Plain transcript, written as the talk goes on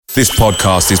This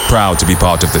podcast is proud to be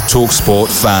part of the TalkSport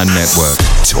Fan Network.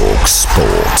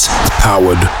 TalkSport.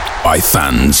 Powered by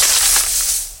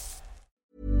fans.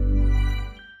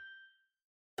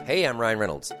 Hey, I'm Ryan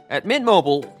Reynolds. At Mint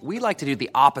Mobile, we like to do the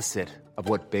opposite of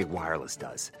what Big Wireless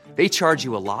does. They charge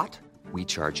you a lot, we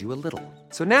charge you a little.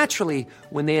 So naturally,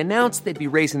 when they announced they'd be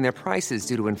raising their prices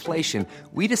due to inflation,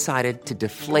 we decided to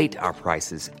deflate our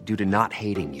prices due to not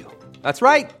hating you. That's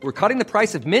right. We're cutting the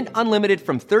price of Mint Unlimited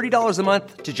from $30 a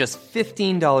month to just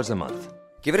 $15 a month.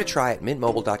 Give it a try at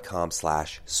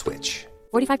mintmobile.com/switch.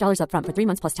 $45 up front for 3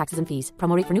 months plus taxes and fees.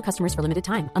 Promo rate for new customers for limited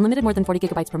time. Unlimited more than 40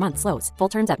 gigabytes per month. Slows full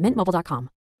terms at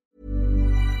mintmobile.com.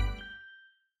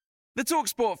 The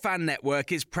TalkSport Fan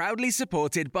Network is proudly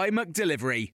supported by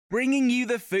McDelivery, bringing you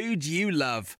the food you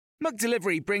love.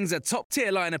 McDelivery brings a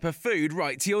top-tier lineup of food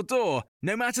right to your door.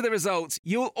 No matter the result,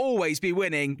 you'll always be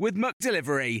winning with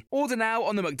McDelivery. Order now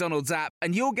on the McDonald's app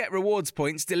and you'll get rewards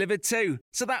points delivered too.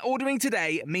 So that ordering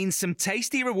today means some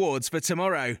tasty rewards for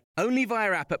tomorrow. Only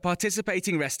via app at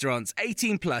participating restaurants.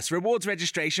 18 plus. Rewards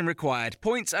registration required.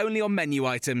 Points only on menu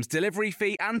items. Delivery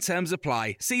fee and terms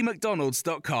apply. See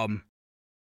mcdonalds.com.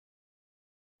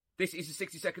 This is the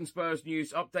 60-second Spurs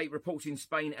news update. Reports in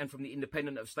Spain and from the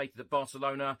Independent have stated that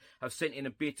Barcelona have sent in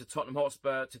a bid to Tottenham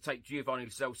Hotspur to take Giovanni Lo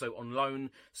Celso on loan.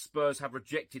 Spurs have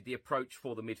rejected the approach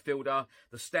for the midfielder.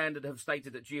 The Standard have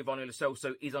stated that Giovanni Lo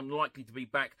Celso is unlikely to be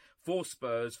back for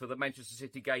Spurs for the Manchester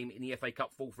City game in the FA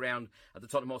Cup fourth round at the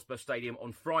Tottenham Hotspur Stadium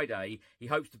on Friday. He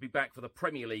hopes to be back for the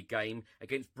Premier League game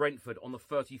against Brentford on the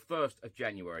 31st of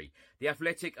January. The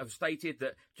Athletic have stated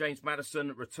that James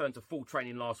Maddison returned to full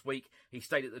training last week. He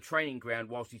stayed at the training ground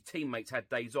whilst his teammates had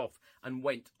days off and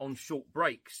went on short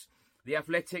breaks. The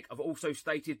Athletic have also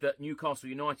stated that Newcastle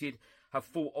United have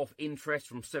fought off interest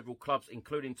from several clubs,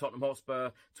 including Tottenham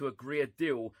Hotspur, to agree a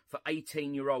deal for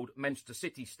 18-year-old Manchester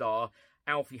City star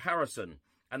Alfie Harrison.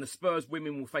 And the Spurs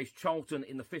women will face Charlton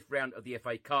in the fifth round of the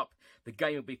FA Cup. The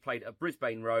game will be played at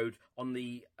Brisbane Road on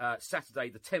the Saturday,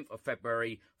 the 10th of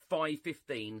February,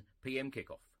 5:15 p.m.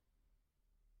 kickoff.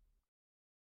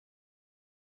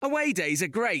 Away days are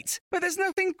great, but there's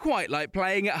nothing quite like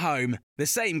playing at home. The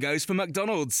same goes for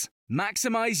McDonald's.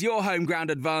 Maximise your home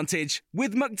ground advantage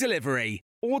with McDelivery.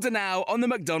 Order now on the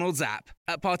McDonald's app.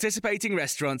 At participating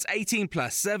restaurants, 18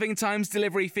 plus, serving times,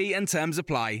 delivery fee and terms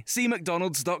apply. See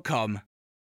mcdonalds.com.